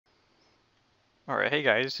Alright, hey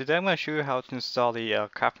guys, today I'm going to show you how to install the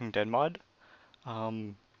Crafting Dead mod.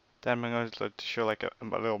 Then I'm going to show like a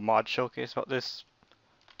little mod showcase about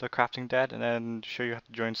the Crafting Dead, and then show you how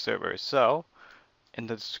to join servers. So, in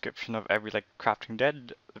the description of every like Crafting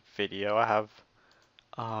Dead video, I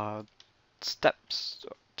have steps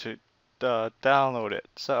to download it.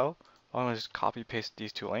 So, I'm going to just copy paste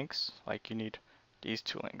these two links. Like you need these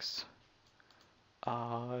two links.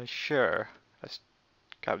 Sure, let's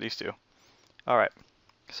grab these two. Alright.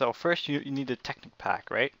 So first you need the Technic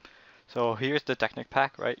pack, right? So here's the Technic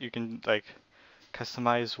pack, right? You can like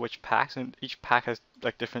customize which packs, and each pack has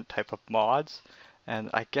like different type of mods.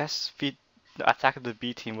 And I guess the Attack of the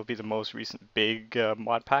B Team will be the most recent big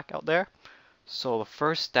mod pack out there. So the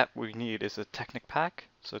first step we need is a Technic pack.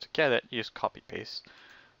 So to get it, you just copy paste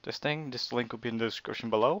this thing. This link will be in the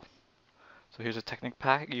description below. So here's a Technic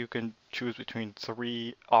pack. You can choose between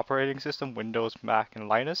 3 operating system: Windows, Mac, and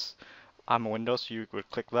Linux. I'm a Windows, so you would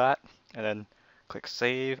click that and then click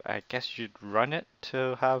save. I guess you'd run it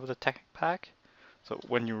to have the Technic pack. So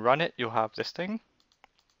when you run it, you'll have this thing.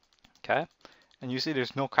 Okay, and you see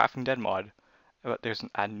there's no Crafting Dead mod, but there's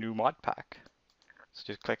an add new mod pack. So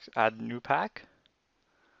just click add new pack.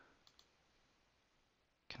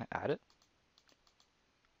 Can I add it?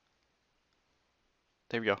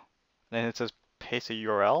 There we go. Then it says paste a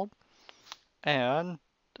URL, and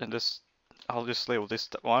this I'll just label this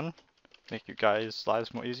step 1. Make you guys'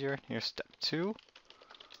 lives more easier. Here's step 2.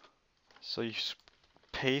 So you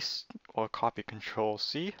paste or copy Control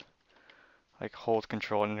C, like hold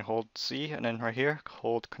Control and then hold C, and then right here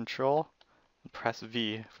hold Control and press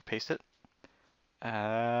V for paste it,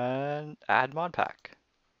 and add mod pack,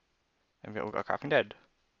 and we've got Crafting Dead.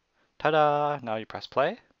 Ta-da! Now you press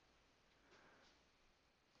play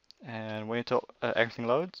and wait until everything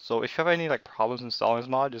loads. So if you have any like problems installing this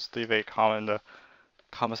mod, just leave a comment in the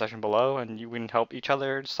comment section below, and you can help each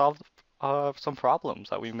other solve some problems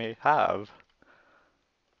that we may have.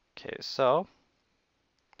 Okay, so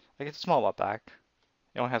like it's a small mod pack.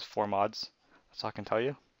 It only has 4 mods. That's all I can tell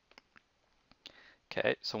you.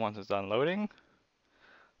 Okay, so once it's done loading,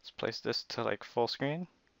 let's place this to like full screen.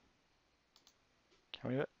 Can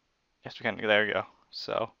we do it? Yes, we can. There we go.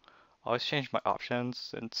 So I always change my options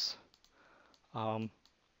since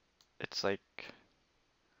it's like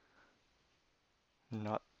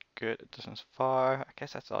not good at distance far. I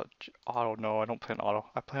guess that's auto. No, I don't play on auto.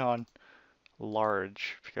 I play on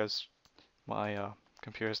large because my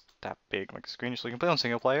computer is that big, like screen. So you can play on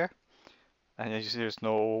single player. And as you see, there's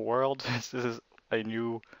no world. This is a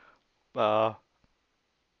new uh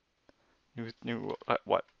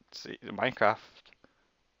what? Let's see, the Minecraft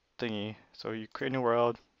thingy. So you create a new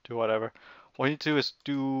world, do whatever. What you need to do is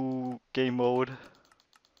do game mode.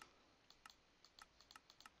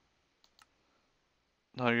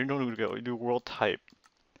 No, you don't need to go. You do world type,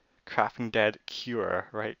 Crafting Dead Cure,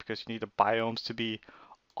 right? Because you need the biomes to be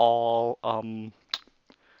all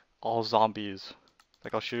all zombies.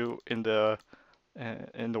 Like I'll show you in the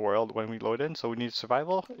world when we load in. So we need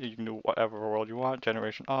survival. You can do whatever world you want.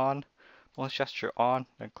 Generation on, bonus gesture on,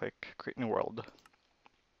 then click create new world.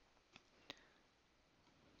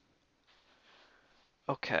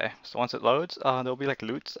 Okay, so once it loads, there'll be like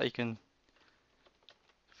loots that you can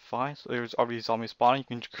find. So there's already zombies spawning.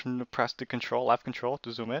 You can press the left control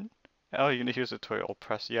to zoom in. Oh, here's a tutorial.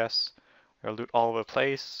 Press yes. Or loot all over the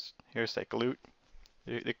place. Here's like loot.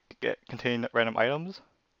 They contain random items.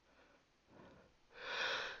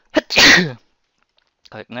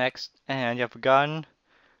 Click next, and you have a gun.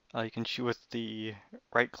 You can shoot with the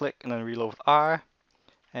right click and then reload with R.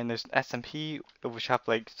 And there's an SMP, which have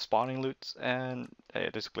like spawning loots, and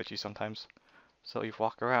it is glitchy sometimes. So you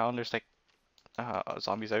walk around, there's like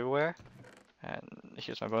zombies everywhere. And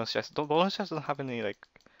here's my bonus chest. The bonus chest doesn't have any like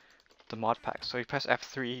the mod pack. So you press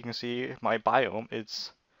F3, you can see my biome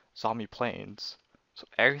is zombie plains. So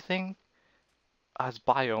everything has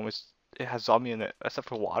biome, it has zombie in it, except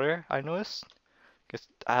for water, I noticed. Because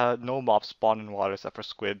no mobs spawn in water except for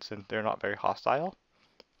squids, and they're not very hostile.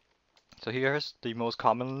 So here's the most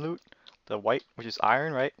common loot, the white, which is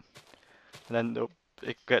iron, right? And then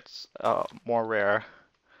it gets more rare.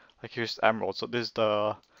 Like here's emerald. So this is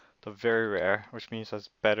the very rare, which means it's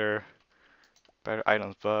better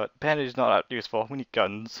items. But bandage is not that useful. We need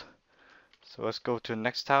guns. So let's go to the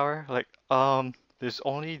next tower. Like there's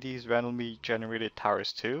only these randomly generated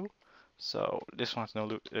towers too. So this one's no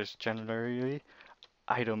loot. There's generally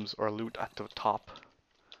items or loot at the top.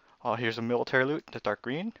 Oh, here's a military loot, the dark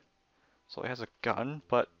green. So it has a gun,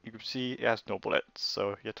 but you can see it has no bullets,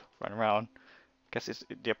 so you have to run around. Guess it's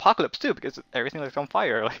the apocalypse too, because everything is on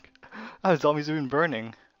fire. Like, zombies have been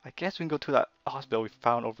burning. I guess we can go to that hospital we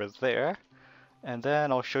found over there, And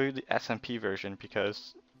then I'll show you the SMP version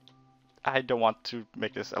because I don't want to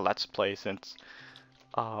make this a let's play since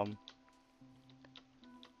um,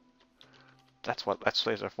 that's what let's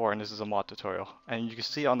plays are for, and this is a mod tutorial. And you can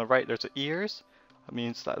see on the right there's the ears. That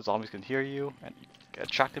means that zombies can hear you and you get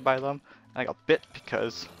attracted by them. And I got bit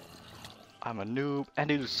because I'm a noob and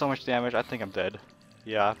they do so much damage. I think I'm dead.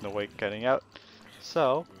 Yeah, no way getting out.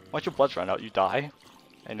 So once your bloods run out, you die,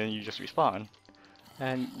 and then you just respawn.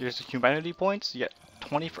 And there's the humanity points. You get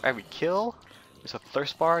 20 for every kill. There's a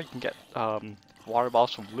thirst bar. You can get water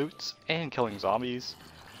bottles from loots and killing zombies.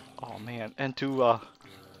 Oh man! And to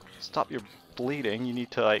stop your bleeding, you need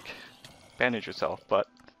to like bandage yourself. But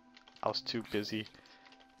I was too busy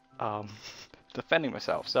defending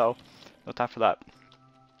myself, so no time for that.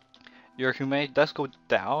 Your humanity does go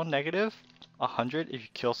down negative 100 if you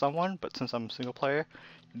kill someone, but since I'm single player,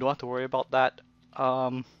 you don't have to worry about that.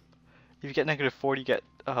 If you get negative 40, you get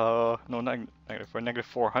no, not negative 4, negative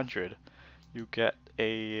 400, you get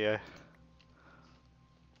a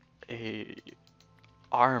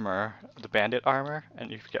armor, the bandit armor,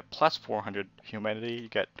 and if you get plus 400 humanity, you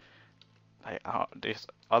get this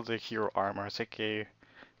other hero armor. It's like a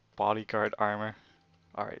bodyguard armor.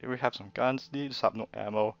 Alright, we have some guns. You just have no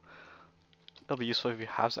ammo. It'll be useful if you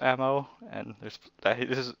have some ammo, and this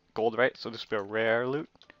is gold, right? So this will be a rare loot.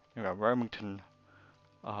 You got Remington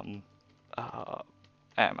ammo.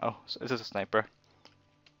 So this is a sniper.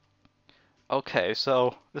 Okay,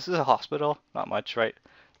 so this is a hospital. Not much, right?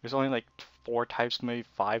 There's only like 4 types, maybe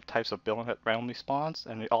 5 types of building that randomly spawns,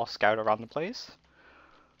 and they all scout around the place.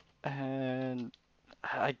 And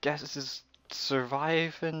I guess this is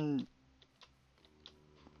survive and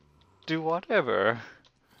do whatever.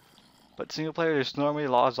 But single player, there's normally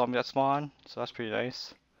a lot of zombies that spawn, so that's pretty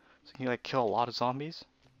nice. So you can like kill a lot of zombies.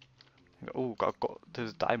 Oh, got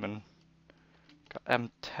this diamond. Got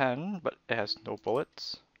M10, but it has no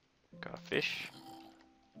bullets. Got a fish.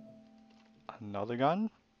 Another gun.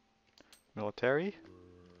 Military.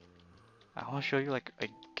 I want to show you like a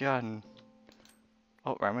gun.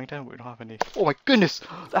 Oh, Remington, we don't have any. Oh my goodness,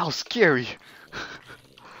 that was scary.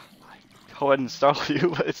 I wouldn't startle you,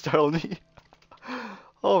 but it startled me.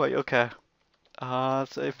 Oh my, okay.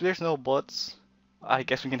 So if there's no bullets, I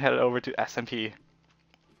guess we can head over to SMP.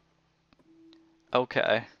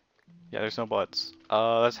 Okay. Yeah, there's no bullets.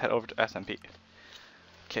 Let's head over to SMP.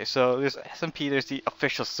 Okay, so there's SMP, there's the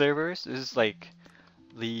official servers. This is like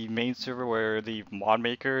the main server where the mod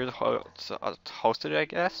maker hosted it, I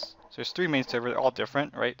guess. So there's 3 main servers, they're all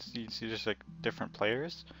different, right? So you can see there's like different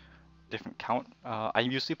players, different count. I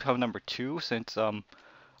usually put number 2 since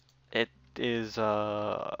it is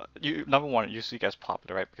number 1 usually gets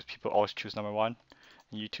popular, right? Because people always choose number 1.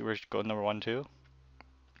 And YouTubers go number 1 too.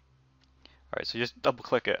 Alright, so just double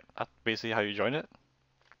click it. That's basically how you join it.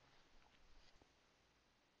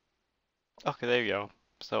 Okay, there you go.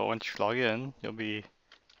 So once you log in, you'll be...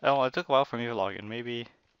 Oh, it took a while for me to log in. Maybe...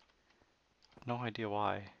 No idea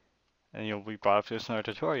why. And you'll be brought up to another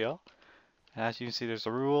tutorial. And as you can see, there's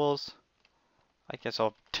the rules. I guess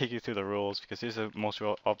I'll take you through the rules because these are most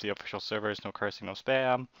of the official servers. No cursing, no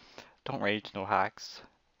spam. Don't rage, no hacks.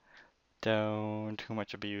 Don't too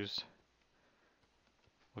much abuse.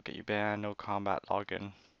 Will get you banned. No combat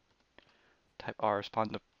login. Type R,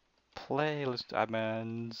 respond to play. Listen to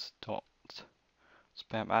admins. Don't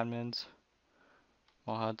spam admins.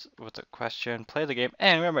 Mods with a question. Play the game.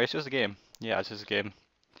 And remember, it's just a game. Yeah, it's just a game.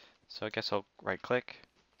 So I guess I'll right click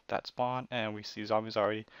that spawn and we see zombies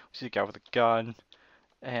already. We see a guy with a gun.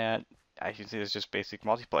 And as you can see, it's just basic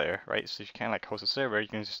multiplayer, right? So you can't like host a server. You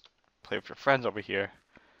can just play with your friends over here.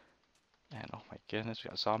 And oh my goodness, we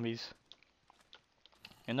got zombies.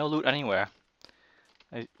 And no loot anywhere.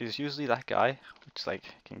 It's usually that guy, which like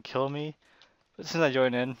can kill me. But since I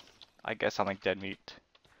joined in, I guess I'm like dead meat.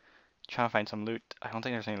 Trying to find some loot. I don't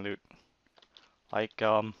think there's any loot. Like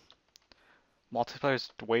multiplayer is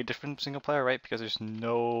way different from single player, right? Because there's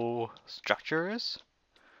no structures,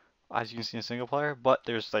 as you can see in single player, but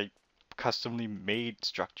there's like customly made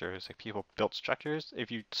structures. Like people built structures.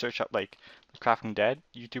 If you search up like the Crafting Dead,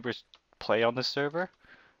 YouTubers play on this server.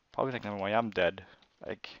 Probably like number 1, I'm dead.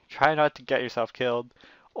 Like try not to get yourself killed,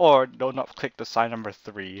 or do not click the sign number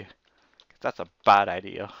 3. That's a bad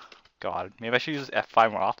idea. God, maybe I should use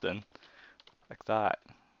F5 more often. Like that.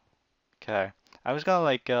 Okay. I was gonna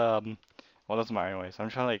like well, it doesn't matter anyways. I'm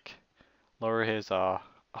trying to like lower his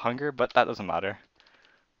hunger, but that doesn't matter.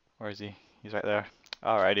 Where is he? He's right there.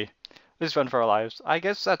 Alrighty. Let's run for our lives. I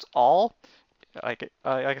guess that's all. Like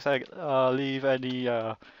I said, leave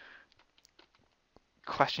any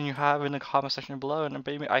question you have in the comment section below, and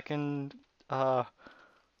maybe I can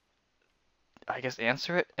I guess,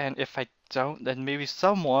 answer it. And if I don't, then maybe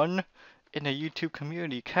someone in the YouTube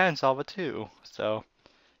community can solve it too. So,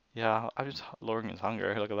 yeah, I'm just lowering his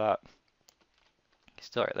hunger. Look at that. He's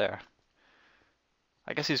still right there.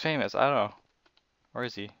 I guess he's famous. I don't know. Where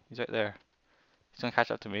is he? He's right there. He's gonna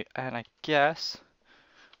catch up to me. And I guess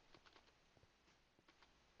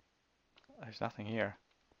there's nothing here.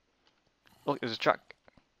 Look, there's a truck.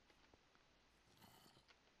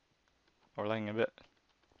 We're lagging a bit.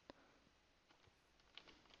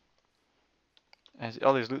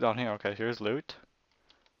 Oh, there's loot down here. Okay, here's loot.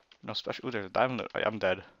 No special. Ooh, there's a diamond loot. I'm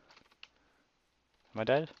dead. Am I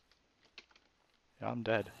dead? Yeah, I'm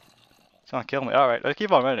dead. It's gonna kill me. Alright, let's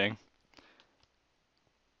keep on running.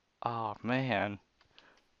 Oh, man.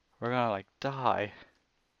 We're gonna, like, die.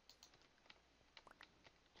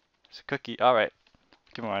 It's a cookie. Alright,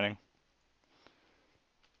 keep on running.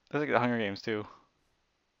 Let's look at the Hunger Games, too.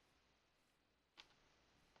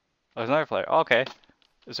 Oh, there's another player. Oh, okay.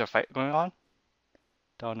 Is there a fight going on?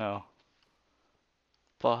 Don't know.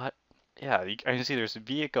 But, yeah, I can see there's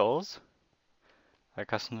vehicles that are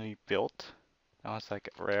customly built. Now it's like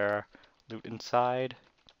rare loot inside.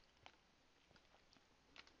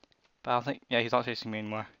 But I don't think, yeah, he's not chasing me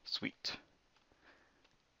anymore. Sweet.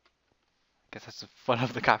 Guess that's the fun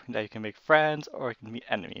of the crafting, that you can make friends or you can meet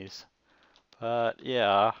enemies. But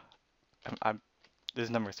yeah, this is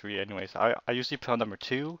number 3 anyways. I usually put on number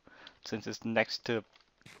 2 since it's next to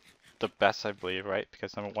the best, I believe, right?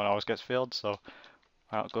 Because number 1 always gets filled, so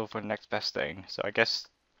I don't go for the next best thing. So I guess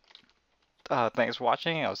thanks for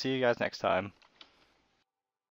watching. I'll see you guys next time.